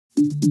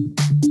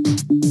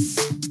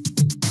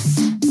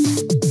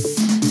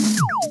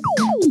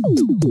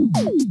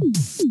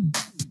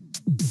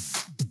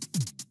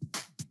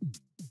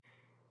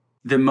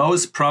The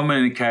most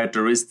prominent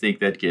characteristic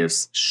that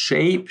gives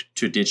shape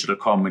to digital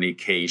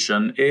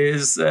communication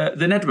is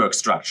the network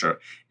structure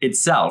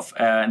itself.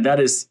 And that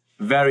is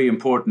very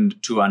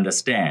important to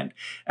understand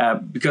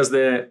because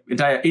the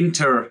entire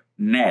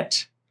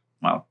internet,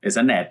 well, is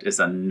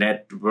a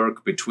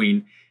network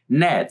between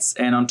nets.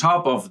 And on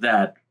top of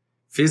that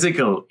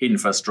physical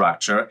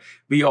infrastructure,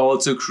 we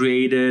also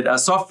created a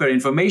software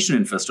information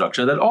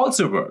infrastructure that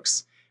also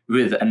works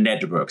with a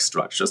network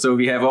structure. So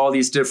we have all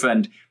these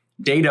different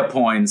data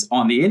points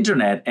on the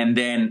internet, and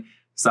then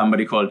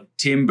somebody called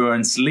Tim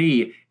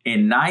Berners-Lee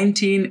in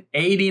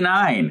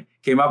 1989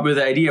 came up with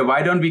the idea,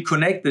 why don't we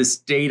connect these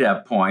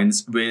data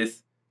points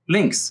with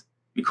links?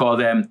 We call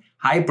them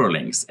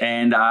hyperlinks,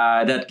 and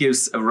that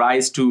gives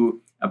rise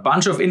to a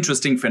bunch of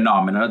interesting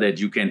phenomena that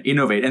you can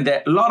innovate. And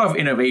a lot of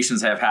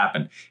innovations have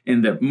happened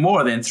in the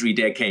more than 3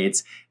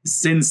 decades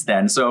since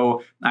then.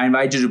 So I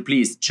invite you to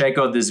please check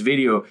out this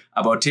video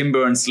about Tim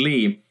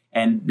Berners-Lee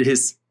and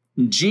his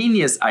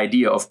genius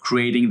idea of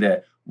creating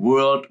the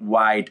World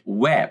Wide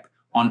Web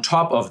on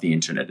top of the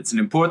internet. It's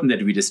important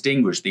that we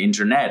distinguish the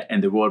internet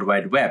and the World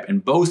Wide Web,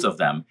 and both of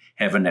them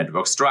have a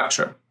network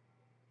structure.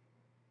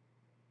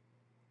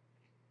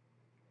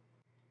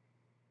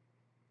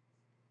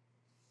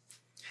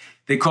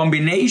 The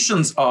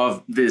combinations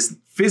of this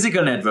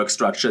physical network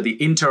structure, the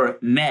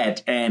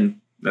internet, and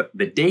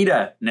the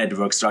data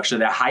network structure,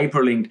 the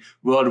hyperlinked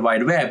World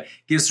Wide Web,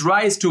 gives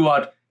rise to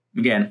what,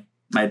 again,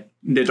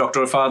 the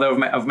doctoral father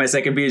of my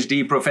second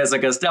PhD, Professor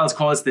Castells,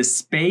 calls the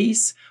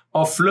space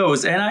of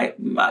flows. And I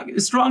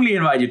strongly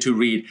invite you to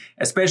read,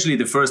 especially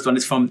the first one.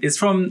 It's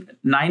from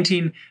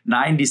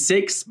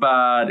 1996,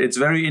 but it's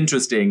very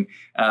interesting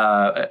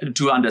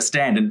to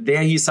understand. And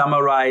there he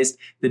summarized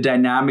the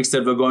dynamics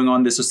that were going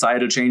on, the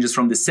societal changes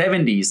from the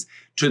 70s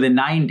to the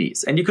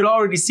 90s. And you could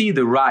already see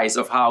the rise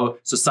of how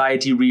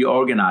society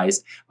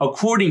reorganized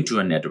according to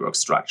a network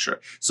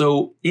structure.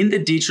 So in the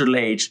digital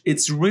age,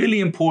 it's really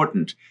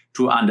important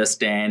to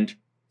understand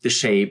the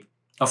shape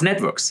of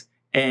networks.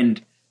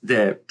 And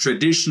the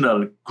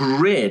traditional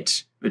grid,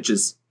 which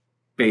is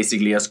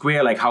basically a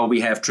square, like how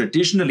we have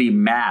traditionally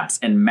maps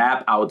and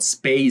map out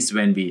space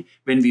when we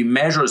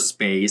measure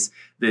space,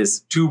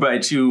 this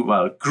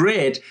 2x2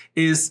 grid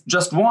is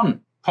just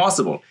one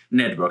possible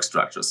network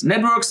structures.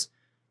 Networks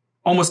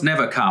almost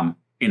never come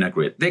in a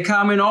grid. They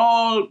come in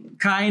all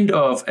kind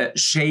of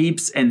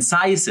shapes and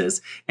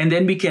sizes, and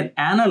then we can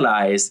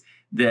analyze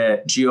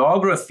the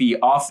geography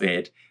of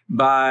it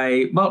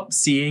by,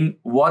 seeing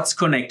what's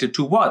connected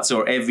to what.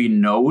 So every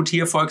node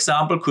here, for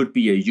example, could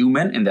be a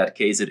human. In that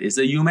case, it is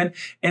a human.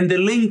 And the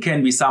link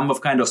can be some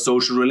kind of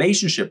social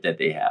relationship that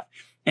they have.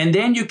 And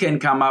then you can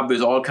come up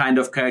with all kind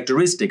of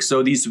characteristics.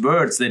 So these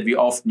words that we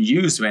often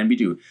use when we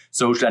do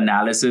social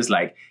analysis,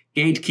 like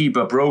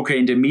gatekeeper, broker,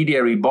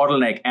 intermediary,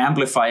 bottleneck,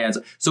 amplifier.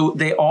 So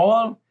they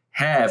all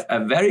have a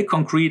very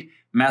concrete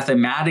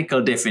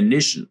mathematical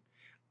definition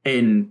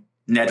in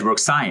network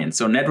science.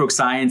 So network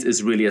science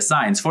is really a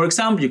science. For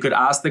example, you could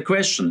ask the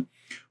question,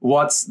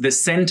 what's the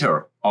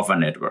center of a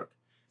network?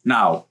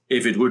 Now,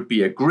 if it would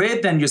be a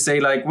grid, then you say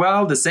like,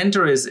 well, the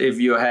center is if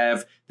you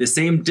have the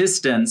same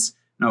distance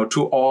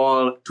to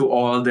all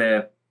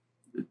the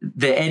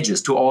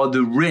edges, to all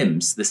the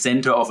rims, the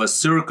center of a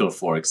circle,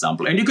 for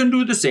example. And you can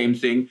do the same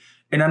thing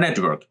in a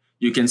network.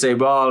 You can say,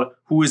 well,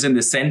 who is in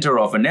the center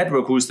of a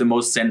network? Who's the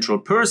most central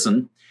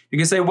person? You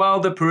can say, well,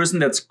 the person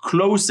that's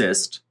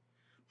closest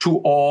to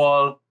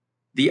all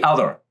the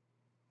other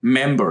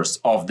members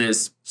of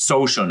this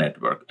social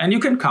network. And you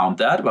can count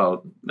that.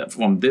 Well,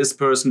 from this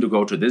person to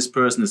go to this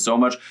person is so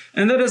much.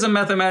 And that is a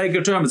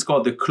mathematical term. It's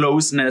called the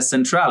closeness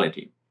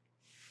centrality.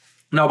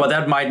 Now, but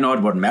that might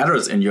not what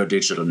matters in your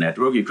digital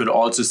network. You could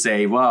also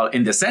say, well,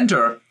 in the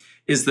center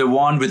is the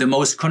one with the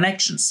most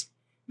connections,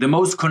 the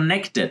most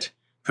connected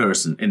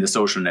person in the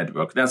social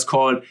network. That's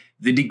called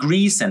the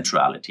degree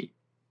centrality.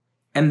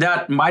 And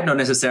that might not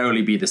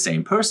necessarily be the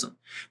same person,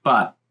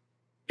 but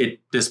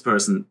this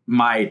person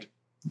might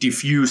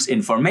diffuse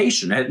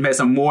information. It has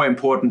a more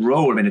important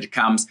role when it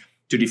comes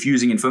to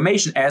diffusing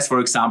information as, for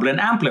example, an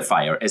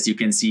amplifier, as you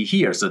can see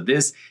here. So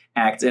this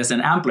acts as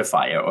an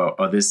amplifier,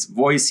 or this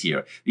voice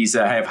here. These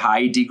have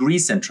high degree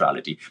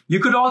centrality. You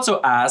could also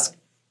ask,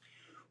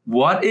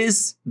 what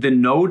is the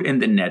node in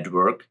the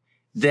network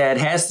that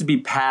has to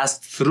be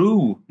passed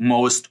through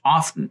most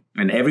often?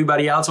 When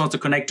everybody else wants to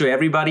connect to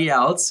everybody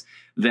else,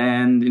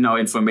 then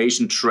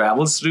information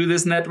travels through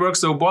this network.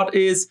 So what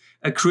is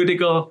a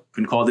critical, you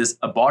can call this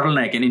a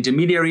bottleneck, an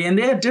intermediary, and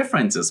there are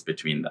differences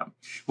between them.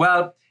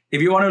 Well,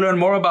 if you want to learn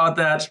more about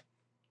that,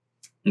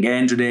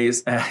 again,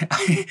 today's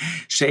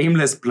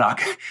shameless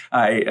plug.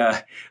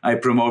 I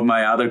promote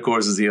my other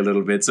courses here a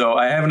little bit. So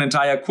I have an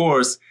entire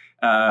course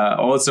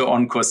also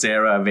on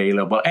Coursera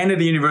available, and at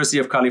the University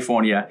of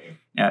California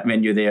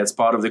when you're there. It's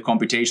part of the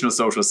computational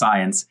social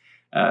science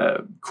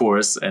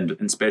course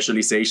and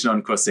specialization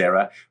on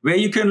Coursera, where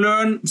you can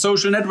learn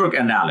social network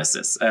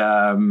analysis.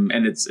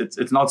 And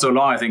it's not so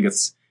long. I think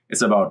it's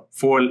about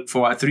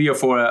 3 or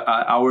 4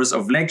 hours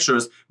of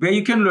lectures where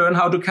you can learn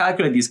how to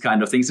calculate these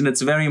kind of things. And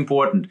it's very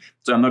important.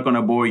 So I'm not going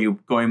to bore you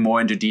going more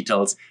into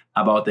details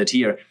about that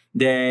here,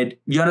 that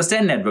you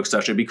understand network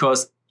structure,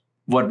 because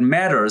what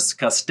matters,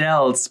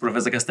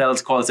 Professor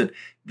Castells calls it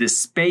the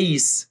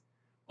space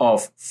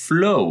of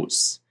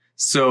flows.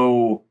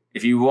 So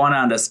if you want to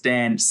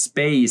understand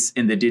space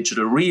in the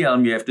digital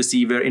realm, you have to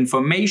see where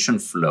information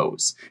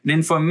flows. And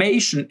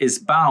information is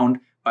bound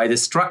by the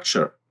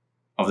structure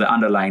of the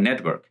underlying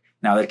network.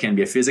 Now, that can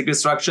be a physical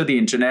structure, the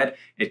internet,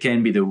 it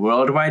can be the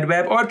World Wide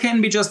Web, or it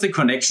can be just the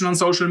connection on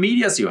social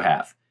medias you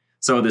have.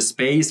 So the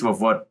space of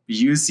what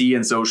you see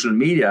in social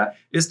media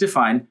is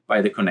defined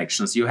by the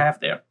connections you have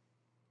there.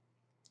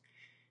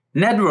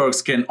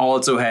 Networks can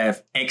also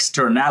have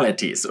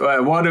externalities.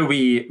 What do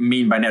we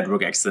mean by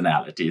network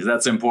externalities?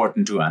 That's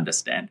important to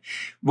understand.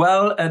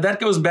 Well, that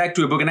goes back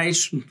to a book, and I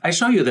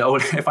show you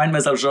I find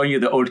myself showing you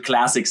the old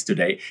classics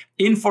today.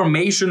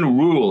 Information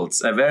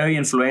Rules, a very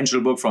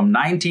influential book from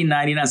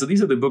 1999. So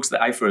these are the books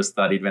that I first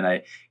studied when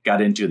I got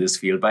into this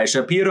field, by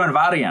Shapiro and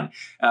Varian,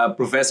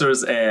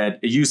 professors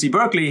at UC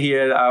Berkeley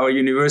here at our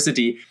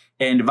university.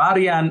 And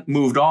Varian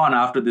moved on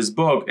after this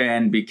book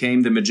and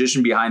became the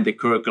magician behind the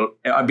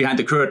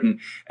curtain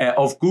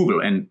of Google,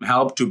 and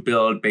helped to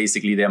build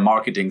basically their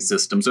marketing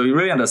system. So you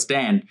really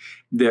understand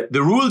the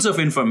rules of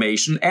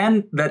information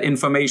and that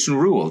information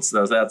rules.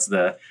 So that's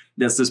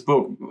this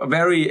book,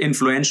 very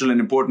influential and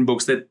important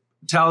books that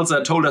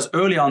told us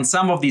early on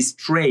some of these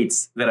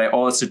traits that I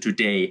also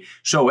today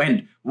show.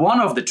 And one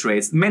of the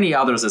traits, many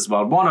others as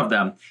well, one of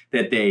them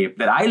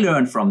that I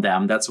learned from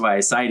them, that's why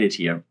I cited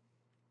here,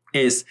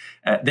 is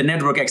the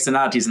network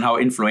externalities and how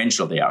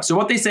influential they are. So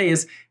what they say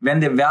is, when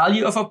the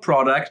value of a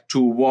product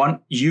to one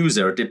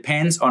user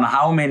depends on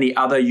how many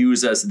other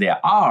users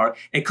there are,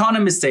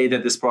 economists say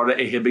that this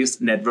product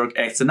inhibits network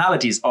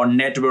externalities or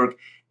network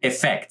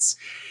effects.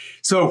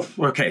 So,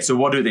 okay, so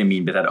what do they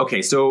mean by that?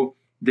 Okay, so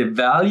the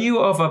value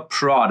of a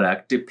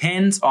product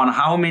depends on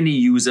how many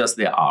users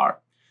there are.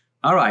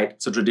 All right,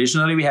 so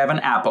traditionally we have an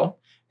apple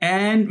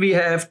and we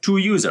have 2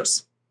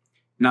 users.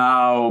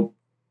 Now,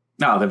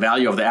 the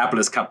value of the apple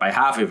is cut by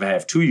half if I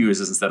have 2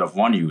 users instead of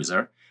 1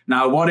 user.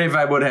 Now, what if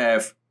I would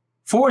have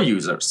 4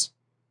 users?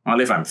 Well,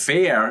 if I'm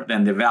fair,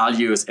 then the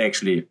value is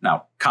actually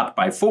now cut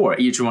by 4.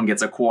 Each one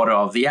gets a quarter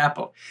of the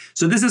apple.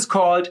 So this is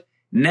called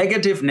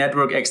negative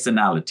network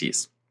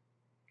externalities.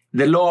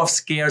 The law of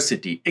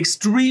scarcity,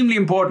 extremely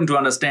important to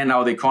understand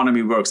how the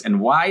economy works and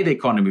why the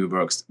economy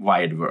works, why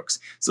it works.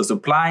 So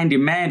supply and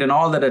demand and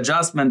all that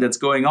adjustment that's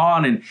going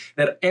on, and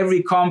that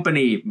every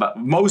company, but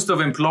most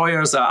of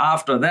employers are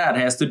after, that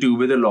has to do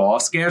with the law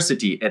of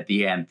scarcity at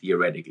the end,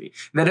 theoretically.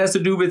 That has to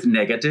do with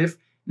negative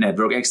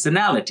network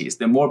externalities.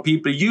 The more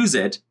people use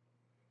it,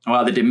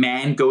 well, the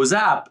demand goes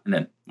up, and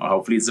then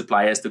hopefully the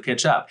supply has to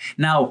catch up.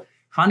 Now,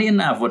 funny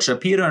enough, what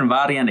Shapiro and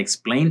Varian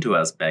explained to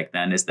us back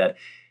then is that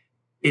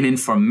in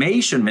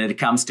information, when it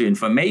comes to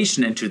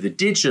information into the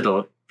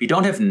digital, we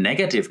don't have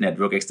negative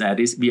network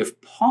externalities, we have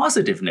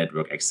positive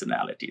network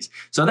externalities.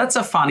 So that's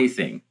a funny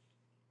thing.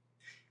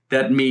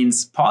 That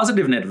means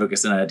positive network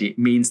externality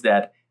means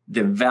that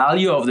the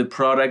value of the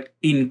product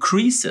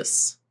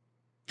increases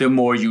the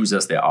more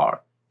users there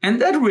are.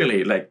 And that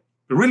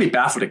really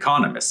baffled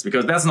economists,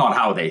 because that's not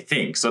how they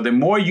think. So the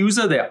more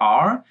user there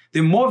are,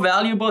 the more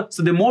valuable,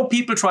 so the more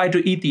people try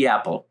to eat the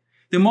apple,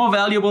 the more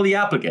valuable the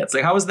apple gets.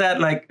 How is that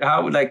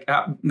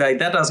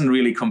that doesn't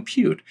really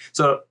compute.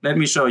 So let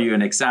me show you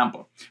an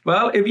example.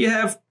 Well, if you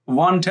have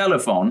one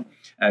telephone,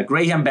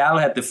 Graham Bell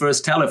had the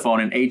first telephone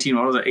in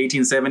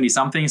 1870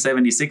 something,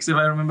 76 if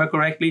I remember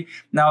correctly.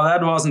 Now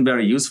that wasn't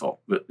very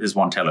useful with his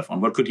one telephone.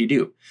 What could he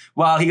do?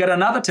 Well, he got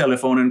another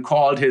telephone and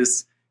called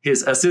his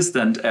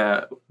assistant,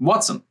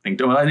 Watson.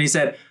 And he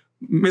said,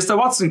 Mr.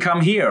 Watson,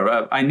 come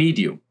here. I need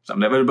you. So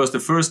that was the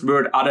first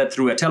word uttered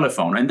through a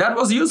telephone. And that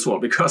was useful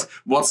because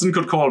Watson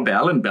could call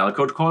Bell and Bell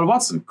could call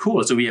Watson.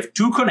 Cool. So we have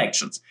 2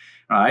 connections.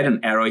 Right? An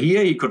arrow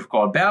here, he could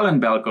call Bell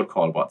and Bell could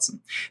call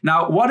Watson.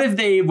 Now, what if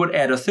they would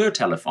add a 3rd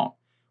telephone?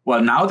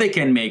 Well, now they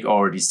can make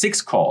already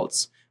 6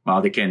 calls.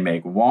 Well, they can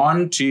make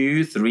 1,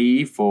 2,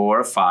 3,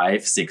 4,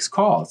 5, 6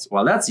 calls.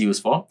 Well, that's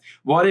useful.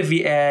 What if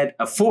we add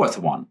a 4th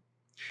one?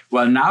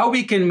 Well, now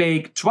we can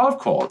make 12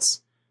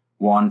 calls.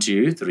 1,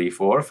 2, 3,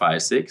 4,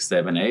 5, 6,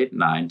 7, 8,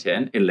 9,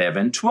 10,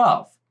 11,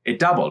 12. It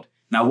doubled.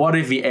 Now, what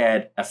if we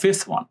add a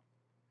 5th one?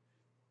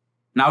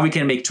 Now we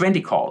can make 20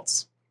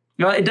 calls.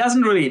 Well, it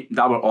doesn't really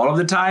double all of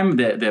the time.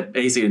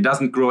 Basically, it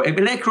doesn't grow. It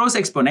grows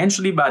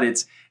exponentially, but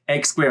it's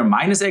x squared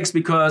minus x,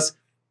 because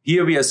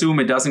here we assume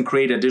it doesn't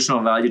create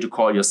additional value to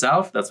call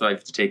yourself. That's why you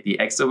have to take the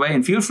x away.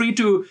 And feel free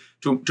to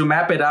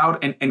map it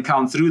out and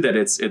count through that.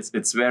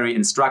 It's very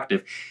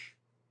instructive.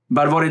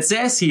 But what it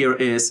says here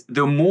is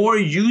the more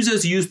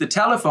users use the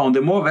telephone,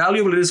 the more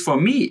valuable it is for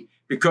me.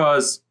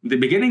 Because in the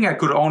beginning, I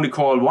could only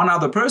call one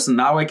other person.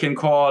 Now I can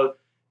call,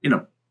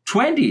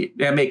 20,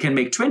 I can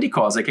make 20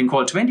 calls. I can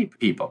call 20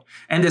 people.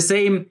 And the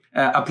same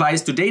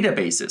applies to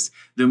databases.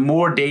 The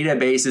more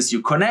databases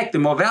you connect, the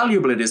more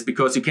valuable it is,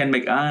 because you can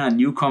make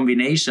new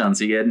combinations.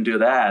 You get into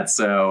that.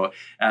 So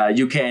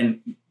you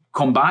can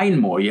combine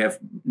more. You have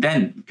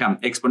then come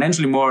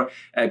exponentially more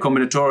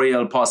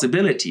combinatorial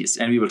possibilities.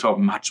 And we will talk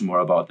much more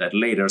about that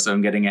later. So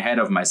I'm getting ahead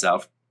of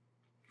myself.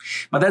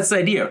 But that's the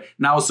idea.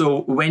 Now,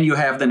 so when you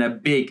have then a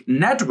big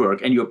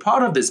network and you're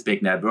part of this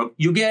big network,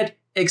 you get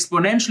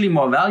exponentially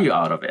more value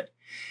out of it.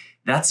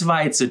 That's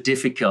why it's so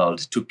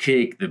difficult to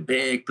kick the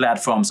big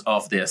platforms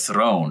off their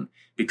throne,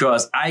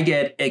 because I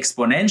get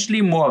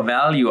exponentially more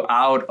value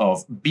out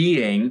of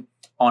being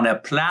on a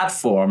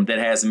platform that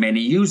has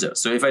many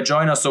users. So if I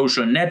join a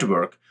social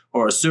network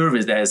or a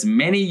service that has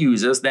many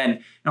users,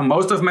 then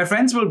most of my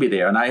friends will be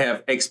there and I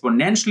have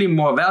exponentially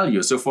more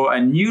value. So for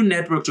a new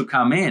network to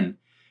come in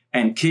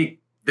and kick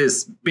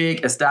this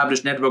big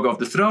established network off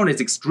the throne,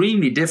 it's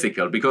extremely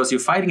difficult because you're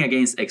fighting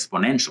against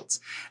exponentials.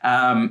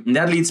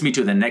 That leads me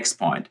to the next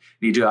point.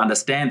 We need to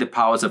understand the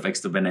powers of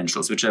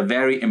exponentials, which are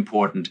very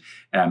important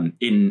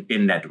in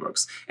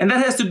networks. And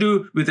that has to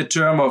do with the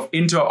term of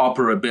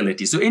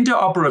interoperability. So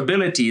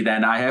interoperability,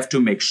 then I have to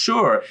make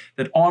sure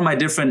that all my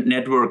different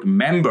network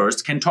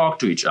members can talk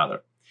to each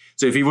other.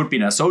 So if we would be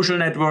in a social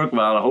network,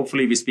 well,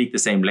 hopefully we speak the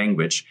same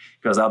language,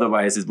 because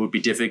otherwise it would be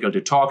difficult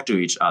to talk to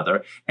each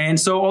other. And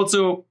so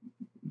also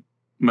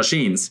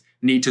machines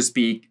need to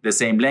speak the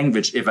same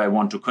language if I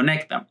want to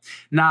connect them.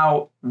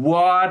 Now,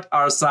 what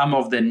are some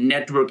of the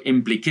network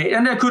implications?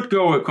 And I could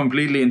go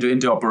completely into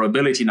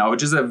interoperability now,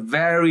 which is a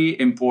very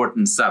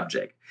important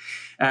subject.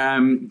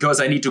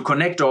 Because I need to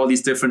connect all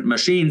these different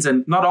machines,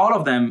 and not all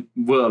of them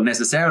will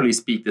necessarily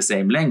speak the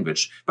same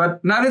language.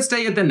 But now let's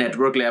stay at the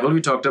network level.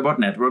 We talked about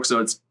network, so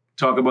let's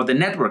talk about the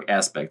network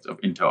aspect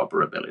of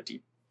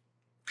interoperability.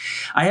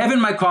 I have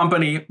in my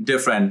company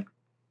different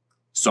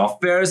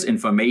softwares,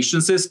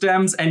 information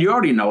systems, and you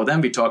already know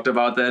them. We talked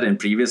about that in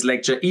previous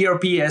lecture.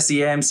 ERP,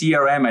 SCM,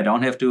 CRM, I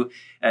don't have to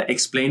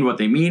explain what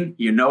they mean.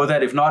 You know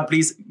that. If not,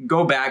 please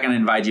go back and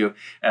invite you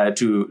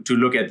to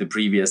look at the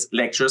previous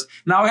lectures.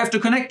 Now I have to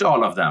connect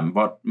all of them.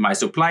 What my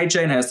supply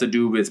chain has to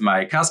do with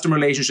my customer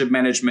relationship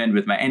management,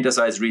 with my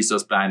enterprise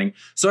resource planning.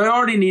 So I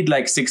already need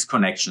like 6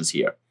 connections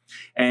here.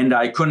 And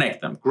I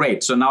connect them.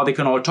 Great. So now they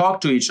can all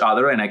talk to each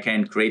other and I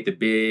can create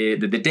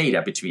the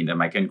data between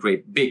them. I can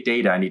create big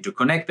data. I need to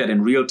connect that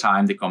in real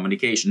time, the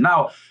communication.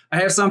 Now I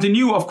have something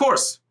new, of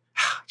course.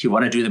 You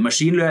want to do the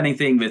machine learning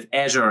thing with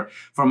Azure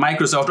from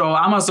Microsoft or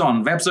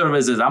Amazon Web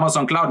Services,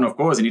 Amazon Cloud. And of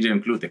course, you need to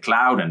include the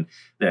cloud and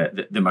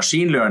the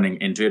machine learning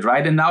into it,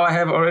 right? And now I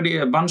have already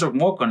a bunch of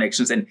more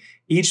connections. And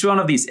each one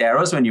of these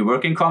arrows, when you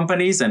work in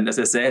companies, and as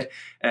I said,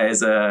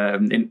 as a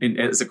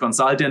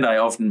consultant, I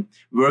often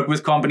work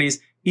with companies.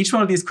 Each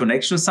one of these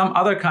connections, some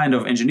other kind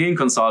of engineering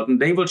consultant,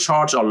 they will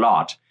charge a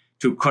lot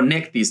to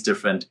connect these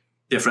different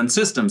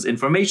systems,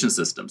 information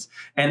systems.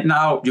 And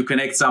now you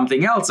connect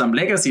something else, some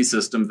legacy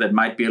systems that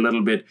might be a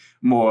little bit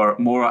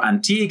more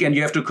antique, and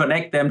you have to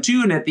connect them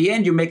too. And at the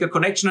end, you make a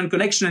connection,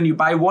 and you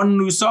buy one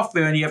new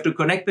software and you have to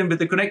connect them with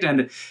the connector.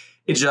 And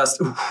it just,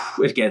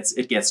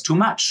 it gets too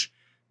much.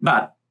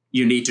 But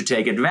you need to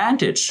take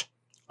advantage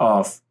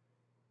of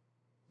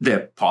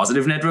the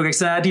positive network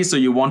externality. So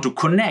you want to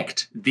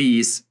connect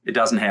these. It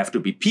doesn't have to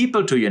be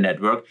people to your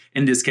network.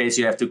 In this case,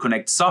 you have to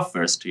connect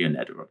softwares to your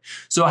network.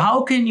 So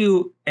how can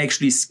you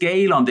actually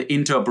scale on the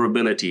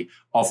interoperability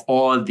of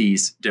all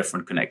these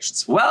different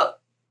connections? Well,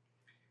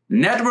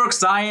 network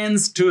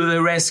science to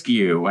the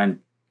rescue. And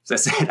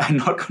as I said,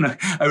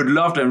 I would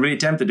love to, I'm really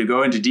tempted to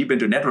go deep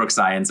into network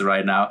science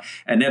right now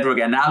and network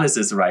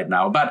analysis right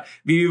now, but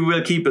we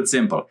will keep it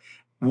simple.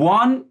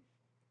 One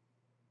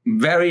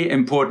very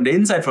important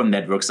insight from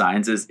network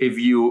science is if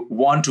you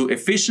want to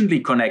efficiently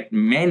connect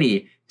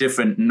many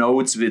different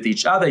nodes with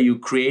each other, you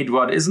create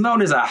what is known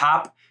as a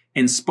hub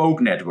and spoke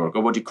network,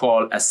 or what you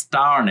call a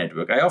star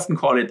network. I often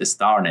call it the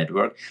star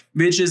network,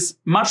 which is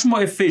much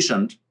more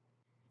efficient.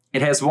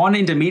 It has one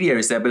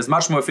intermediary step, but it's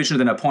much more efficient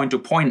than a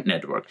point-to-point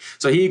network.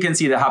 So here you can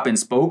see the hub and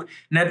spoke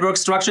network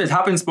structure. It's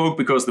hub and spoke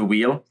because the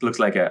wheel looks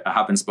like a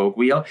hub and spoke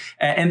wheel.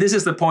 And this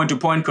is the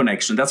point-to-point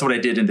connection. That's what I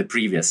did in the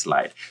previous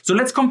slide. So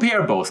let's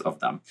compare both of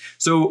them.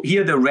 So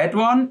here the red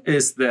one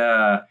is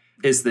the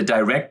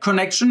direct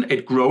connection.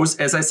 It grows,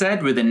 as I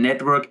said, with the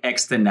network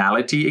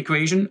externality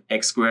equation,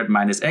 x squared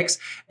minus x.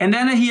 And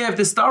then here I have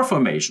the star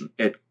formation.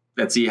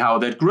 Let's see how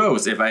that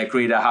grows if I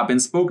create a hub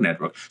and spoke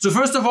network. So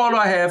first of all,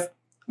 I have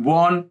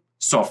one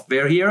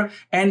software here,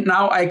 and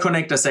now I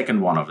connect a second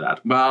one of that.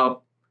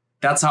 Well,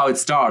 that's how it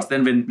starts.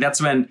 Then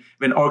that's when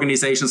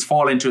organizations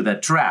fall into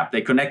that trap.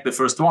 They connect the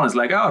first one. It's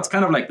like, oh, it's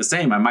kind of like the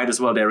same. I might as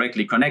well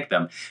directly connect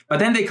them. But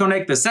then they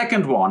connect the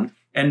second one,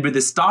 and with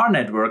the star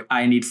network,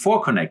 I need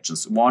 4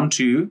 connections. 1,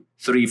 2,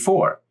 3,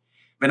 4.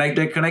 When I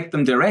connect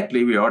them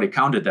directly, we already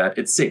counted that,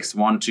 it's 6.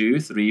 1, 2,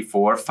 3,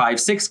 4, 5,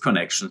 6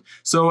 connections.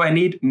 So I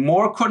need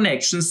more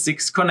connections,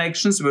 6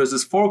 connections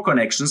versus 4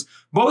 connections.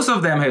 Both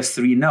of them have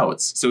 3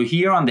 nodes. So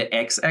here on the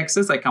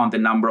x-axis, I count the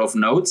number of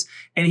nodes,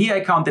 and here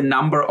I count the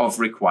number of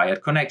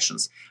required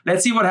connections.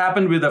 Let's see what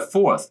happened with a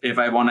fourth, if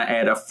I want to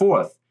add a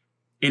fourth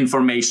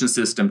information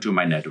system to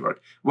my network.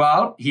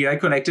 Well, here I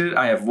connected it.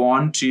 I have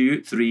 1,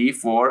 2, 3,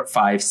 4,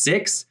 5,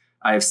 6.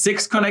 I have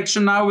 6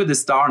 connections now with the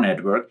star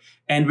network,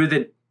 and with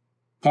the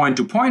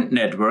point-to-point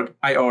network,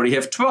 I already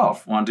have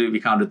 12. We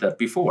counted that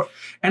before.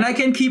 And I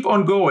can keep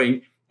on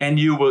going, and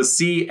you will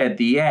see at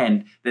the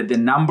end that the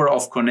number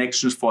of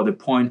connections for the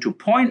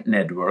point-to-point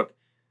network,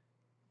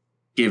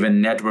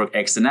 given network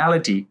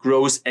externality,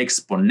 grows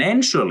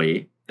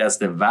exponentially. That's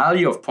the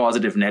value of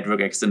positive network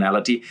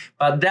externality.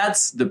 But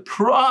that's the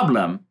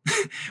problem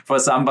for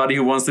somebody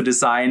who wants to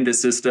design the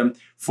system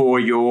for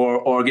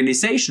your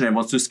organization and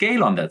wants to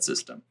scale on that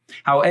system.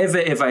 However,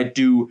 if I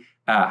do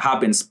a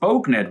hub and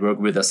spoke network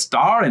with a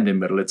star in the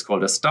middle, it's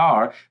called a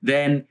star,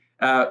 then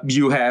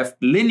you have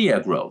linear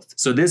growth.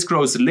 So this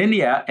grows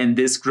linear and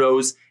this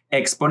grows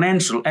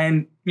exponential.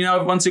 And,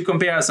 once you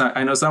compare,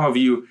 I know some of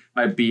you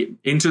might be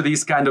into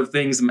these kind of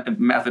things,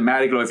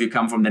 mathematical, or if you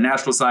come from the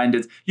natural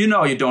sciences, you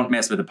don't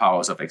mess with the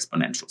powers of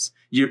exponentials.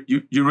 You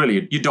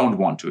really don't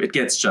want to. It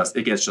gets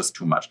just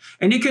too much.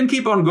 And you can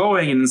keep on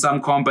going. In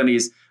some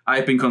companies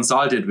I've been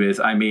consulted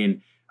with,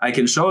 I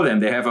can show them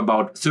they have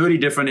about 30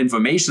 different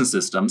information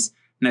systems.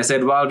 And I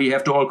said, well, we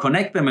have to all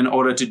connect them in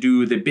order to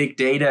do the big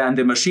data and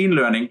the machine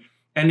learning.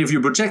 And if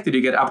you project it,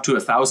 you get up to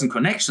 1,000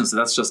 connections. So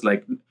that's just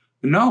like,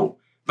 no.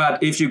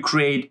 But if you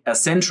create a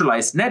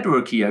centralized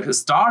network here, a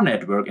star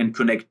network, and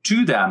connect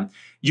to them,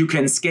 you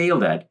can scale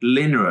that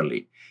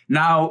linearly.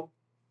 Now,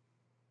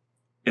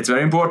 it's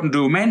very important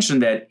to mention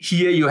that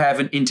here you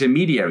have an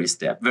intermediary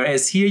step,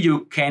 whereas here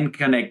you can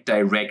connect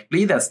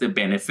directly. That's the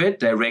benefit,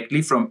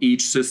 directly from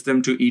each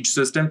system to each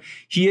system.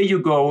 Here you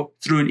go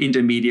through an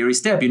intermediary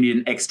step. You need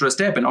an extra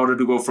step. In order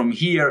to go from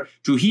here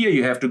to here,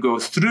 you have to go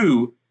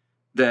through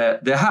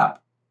the hub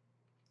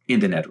in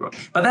the network.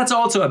 But that's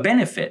also a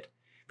benefit.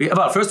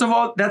 Well, first of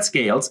all, that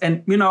scales.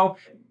 And,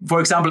 for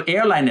example,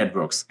 airline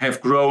networks have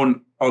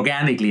grown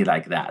organically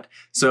like that.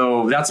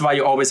 So that's why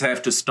you always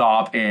have to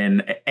stop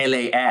in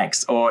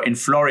LAX or in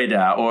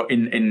Florida or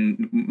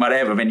in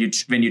whatever when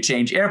you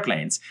change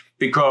airplanes,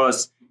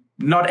 because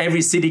not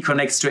every city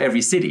connects to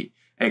every city.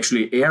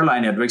 Actually,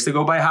 airline networks, they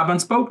go by hub and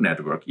spoke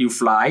network. You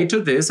fly to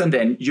this and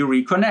then you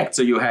reconnect.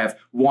 So you have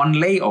one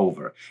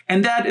layover.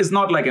 And that is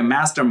not like a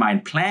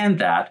mastermind plan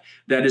that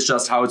is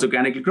just how it's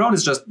organically grown.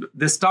 It's just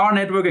the star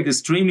network is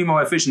extremely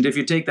more efficient. If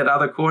you take that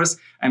other course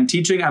I'm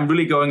teaching, I'm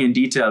really going in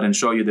detail and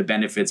show you the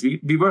benefits.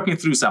 We're working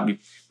through some. We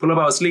pull up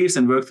our sleeves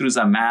and work through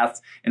some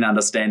math and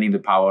understanding the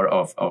power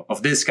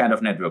of this kind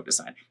of network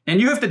design. And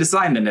you have to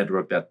design the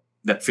network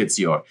that fits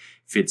your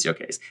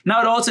case. Now,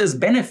 it also has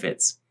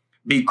benefits,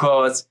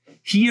 because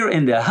here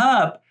in the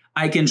hub,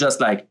 I can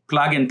just like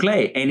plug and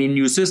play any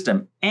new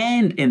system.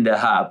 And in the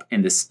hub,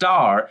 in the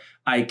star,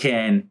 I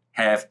can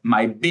have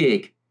my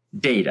big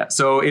data.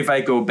 So if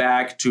I go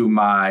back to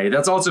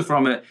that's also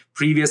from a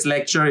previous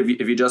lecture.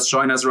 If you just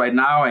join us right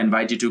now, I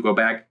invite you to go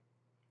back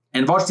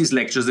and watch these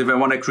lectures. If I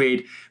want to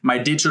create my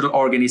digital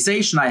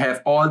organization, I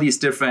have all these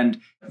different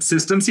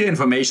systems here,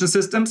 information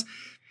systems.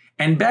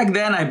 And back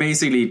then, I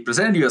basically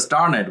presented you a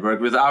star network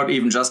without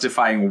even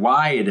justifying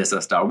why it is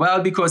a star. Well,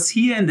 because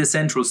here in the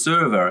central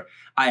server,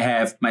 I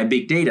have my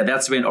big data.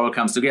 That's when it all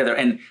comes together.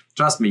 And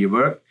trust me, you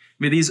work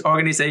with these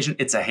organizations,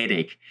 it's a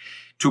headache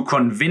to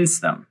convince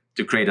them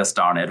to create a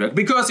star network.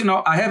 Because,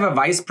 I have a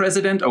vice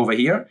president over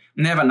here,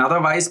 and I have another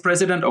vice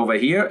president over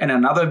here, and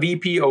another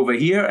VP over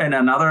here, and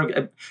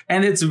another.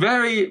 And it's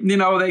very,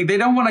 they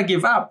don't want to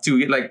give up to,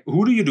 like,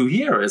 who do you do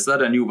here? Is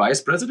that a new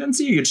vice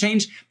presidency? You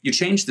change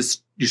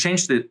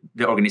the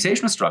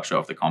organizational structure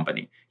of the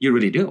company. You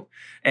really do.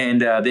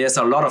 And there's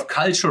a lot of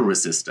cultural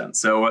resistance.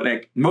 So,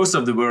 like, most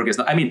of the work is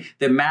not,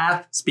 the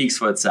math speaks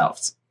for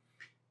itself.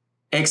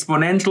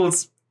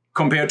 Exponentials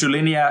compared to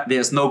linear,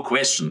 there's no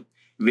question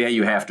where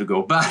you have to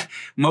go. But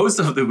most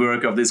of the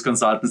work of this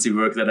consultancy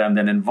work that I'm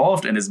then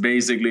involved in is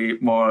basically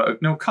more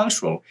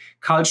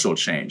cultural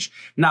change.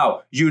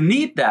 Now, you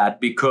need that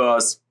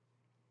because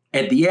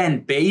at the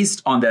end,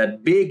 based on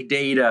that big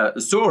data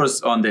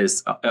source on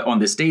this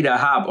data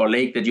hub or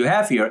lake that you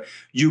have here,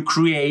 you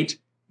create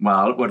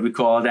what we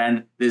call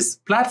then this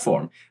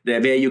platform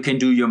where you can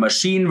do your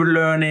machine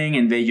learning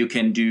and where you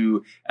can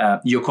do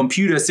your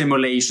computer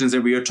simulations.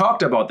 And we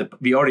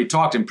already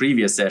talked in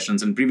previous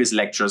sessions and previous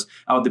lectures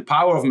about the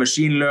power of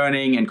machine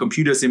learning and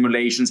computer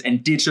simulations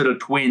and digital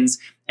twins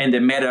and the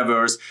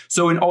metaverse.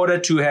 So in order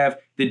to have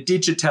the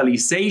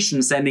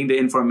digitalization, sending the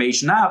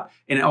information up,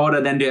 in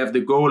order then to have the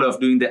goal of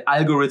doing the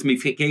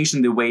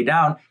algorithmification the way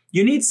down,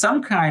 you need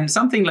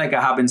something like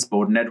a hub and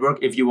spoke network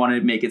if you want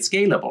to make it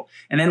scalable.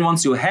 And then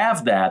once you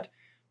have that,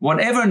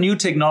 whatever new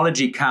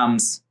technology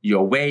comes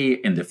your way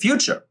in the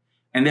future,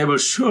 and there will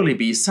surely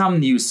be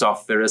some new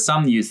software or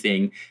some new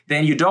thing,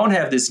 then you don't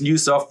have this new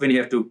software and you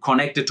have to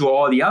connect it to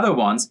all the other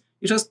ones.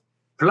 You just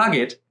plug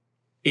it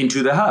into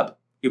the hub.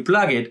 You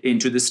plug it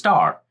into the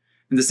star.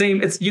 And the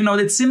same,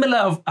 it's similar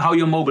of how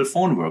your mobile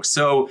phone works.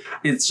 So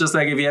it's just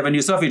like if you have a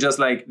new software, you just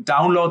like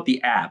download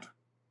the app.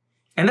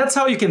 And that's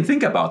how you can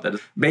think about that.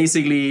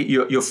 Basically,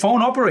 your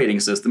phone operating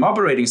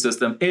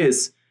system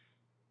is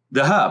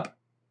the hub.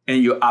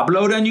 And you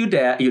upload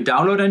you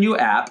download a new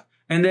app,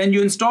 and then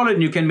you install it,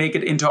 and you can make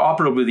it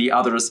interoperable with the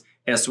others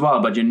as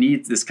well. But you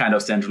need this kind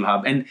of central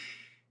hub. And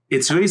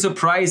it's really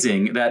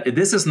surprising that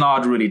this is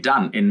not really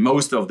done in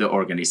most of the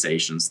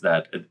organizations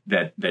that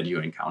you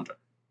encounter.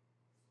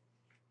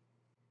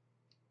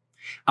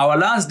 Our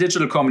last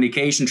digital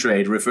communication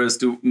trait refers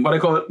to what I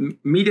call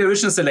media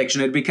richness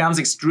selection. It becomes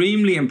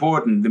extremely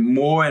important the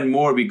more and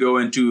more we go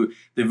into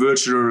the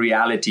virtual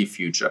reality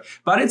future.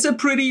 But it's a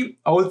pretty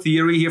old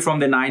theory here from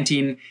the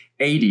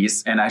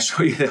 1980s, and I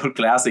show you the old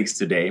classics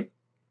today.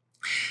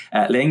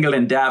 Lengel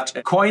and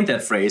Daft coined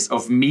that phrase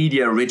of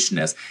media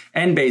richness.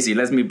 And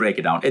basically, let me break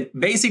it down.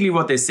 Basically,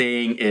 what they're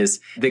saying is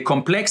the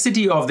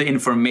complexity of the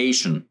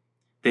information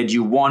that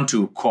you want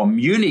to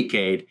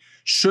communicate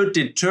should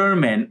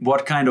determine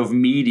what kind of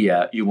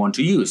media you want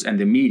to use. And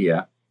the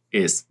media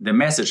is the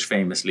message,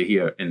 famously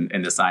here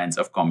in the science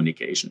of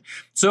communication.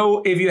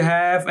 So if you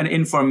have an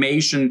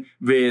information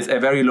with a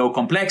very low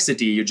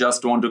complexity, you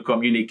just want to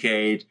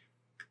communicate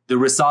the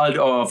result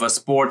of a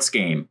sports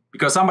game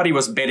because somebody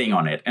was betting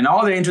on it. And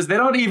all they're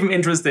not even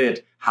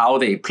interested how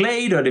they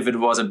played or if it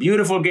was a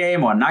beautiful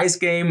game or a nice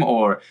game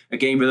or a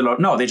game with a lot.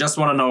 No, they just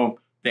want to know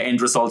the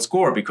end result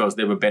score because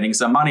they were betting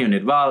some money on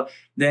it. Well,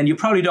 then you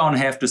probably don't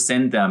have to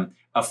send them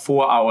a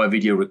 4-hour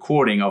video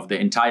recording of the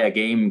entire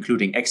game,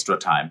 including extra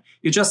time.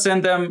 You just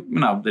send them,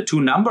 the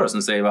two numbers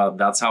and say, well,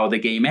 that's how the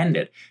game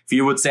ended. If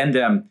you would send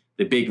them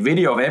the big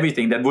video of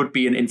everything, that would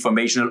be an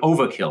informational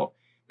overkill,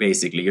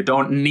 basically. You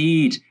don't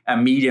need a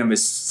medium with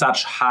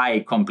such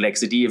high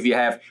complexity if you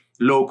have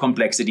low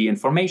complexity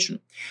information.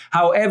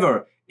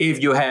 However,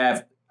 if you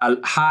have a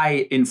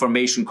high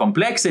information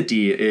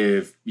complexity,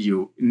 if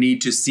you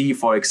need to see,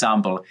 for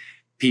example,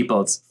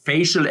 people's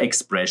facial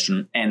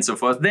expression and so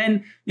forth,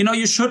 then,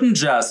 you shouldn't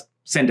just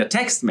send a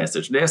text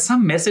message. There are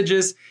some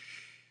messages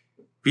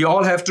we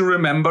all have to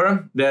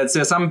remember that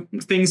there are some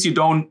things you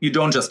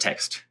don't just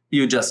text.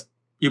 You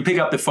pick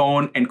up the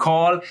phone and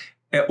call,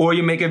 or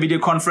you make a video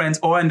conference,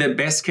 or in the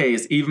best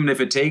case, even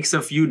if it takes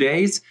a few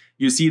days,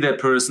 you see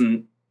that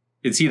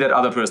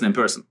other person in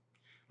person.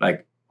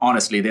 Like,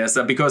 honestly,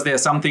 because there are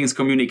some things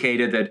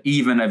communicated that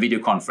even a video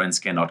conference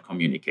cannot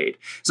communicate.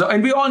 So,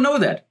 and we all know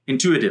that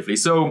intuitively.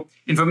 So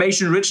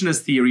information richness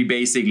theory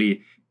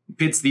basically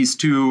pits these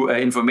two,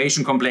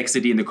 information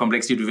complexity and the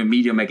complexity of a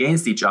medium,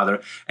 against each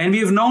other. And we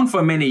have known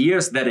for many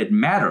years that it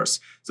matters.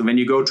 So when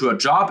you go to a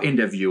job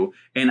interview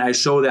and I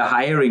show the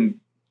hiring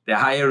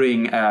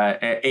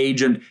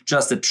agent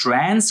just a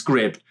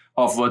transcript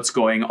of what's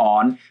going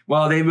on,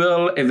 well, they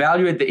will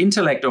evaluate the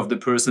intellect of the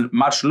person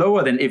much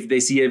lower than if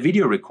they see a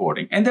video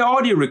recording. And the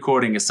audio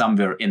recording is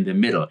somewhere in the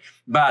middle.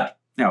 But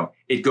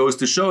it goes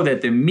to show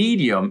that the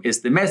medium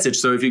is the message.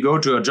 So if you go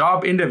to a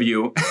job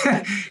interview,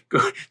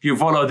 you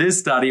follow this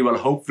study, well,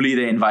 hopefully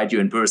they invite you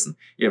in person.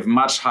 You have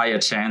much higher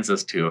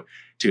chances to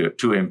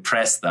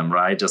impress them,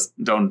 right? Just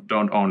don't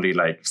only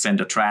send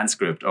a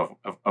transcript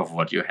of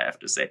what you have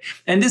to say.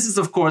 And this is,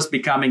 of course,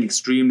 becoming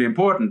extremely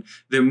important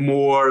the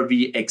more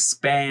we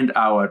expand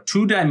our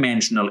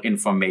two-dimensional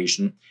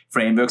information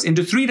frameworks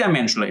into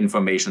three-dimensional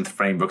information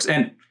frameworks.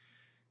 And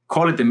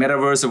call it the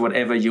metaverse or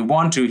whatever you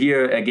want to.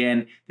 Here,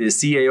 again, the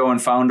CEO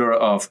and founder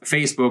of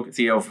Facebook,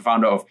 CEO and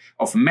founder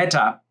of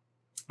Meta,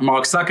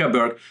 Mark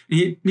Zuckerberg,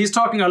 he's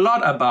talking a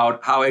lot about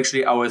how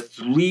actually our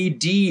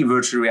 3D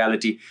virtual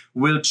reality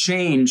will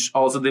change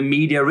also the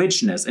media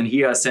richness. And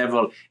here are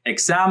several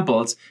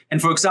examples.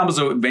 And for example,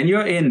 so when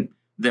you're in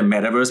the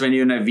metaverse, when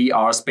you're in a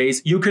VR space,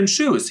 you can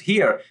choose.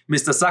 Here,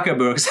 Mr.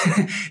 Zuckerberg,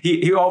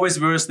 he always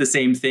wears the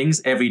same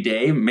things every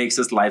day, makes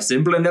his life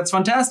simple, and that's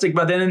fantastic.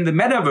 But then in the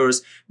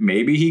metaverse,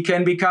 maybe he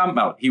can become,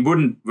 well, he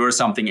wouldn't wear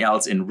something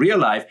else in real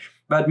life,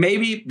 but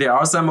maybe there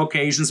are some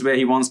occasions where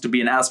he wants to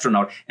be an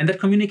astronaut, and that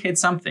communicates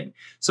something.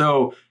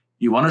 So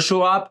you want to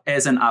show up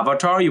as an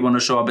avatar, you want to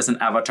show up as an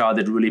avatar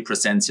that really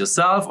presents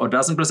yourself or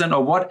doesn't present,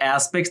 or what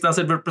aspects does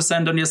it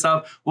represent on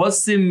yourself?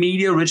 What's the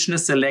media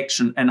richness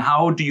selection, and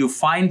how do you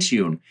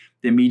fine-tune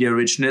the media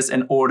richness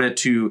in order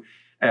to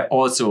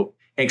also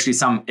actually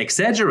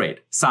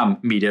exaggerate some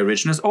media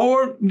richness?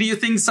 Or do you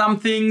think some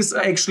things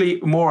are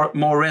actually more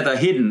rather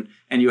hidden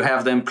and you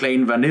have them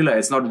plain vanilla?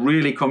 It's not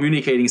really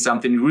communicating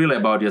something real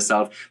about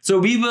yourself. So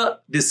we will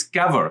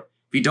discover.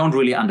 We don't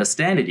really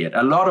understand it yet.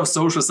 A lot of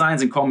social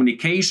science and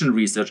communication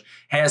research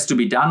has to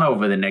be done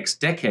over the next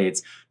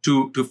decades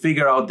to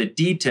figure out the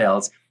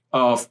details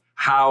of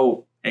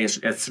how a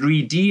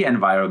 3D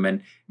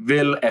environment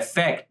will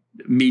affect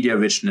media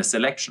richness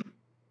selection.